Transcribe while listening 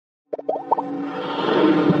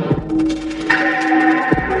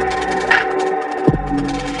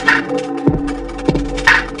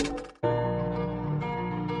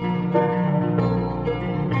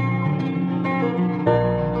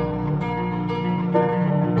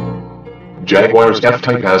Jaguar's F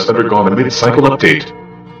Type has undergone a mid-cycle update.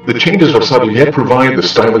 The changes are subtle yet provide the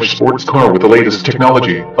stylish sports car with the latest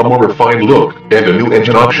technology, a more refined look, and a new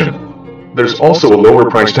engine option. There's also a lower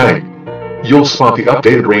price tag. You'll spot the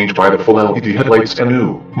updated range by the full LED headlights and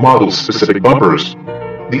new, model-specific bumpers.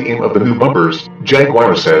 The aim of the new bumpers,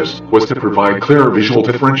 Jaguar says, was to provide clearer visual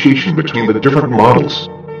differentiation between the different models.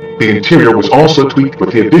 The interior was also tweaked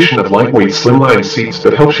with the addition of lightweight slimline seats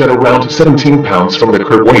that help shed around 17 pounds from the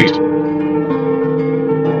curb weight.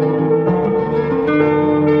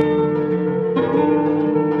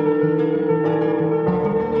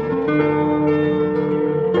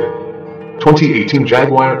 The 2018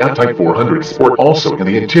 Jaguar F Type 400 Sport. Also in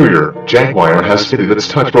the interior, Jaguar has fitted its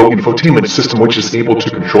TouchPro infotainment system, which is able to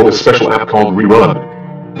control a special app called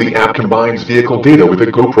Rerun. The app combines vehicle data with a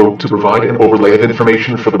GoPro to provide an overlay of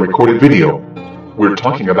information for the recorded video. We're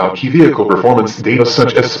talking about key vehicle performance data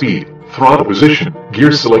such as speed, throttle position,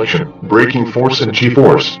 gear selection, braking force and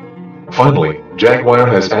G-force. Finally, Jaguar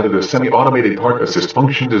has added a semi-automated park assist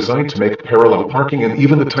function designed to make parallel parking in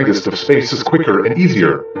even the tightest of spaces quicker and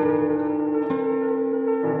easier.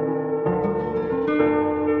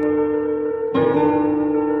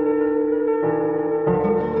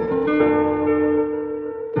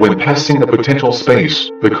 When passing a potential space,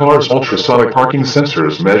 the car's ultrasonic parking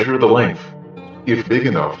sensors measure the length. If big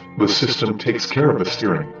enough, the system takes care of the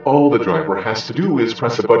steering. All the driver has to do is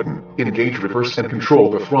press a button, engage reverse and control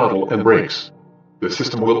the throttle and brakes. The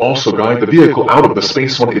system will also guide the vehicle out of the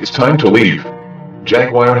space when it's time to leave.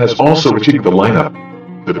 Jaguar has also rejigged the lineup.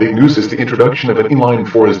 The big news is the introduction of an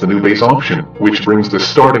inline-4 as the new base option, which brings the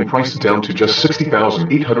starting price down to just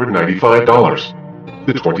 $60,895.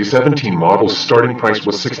 The 2017 model's starting price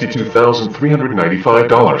was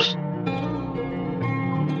 $62,395.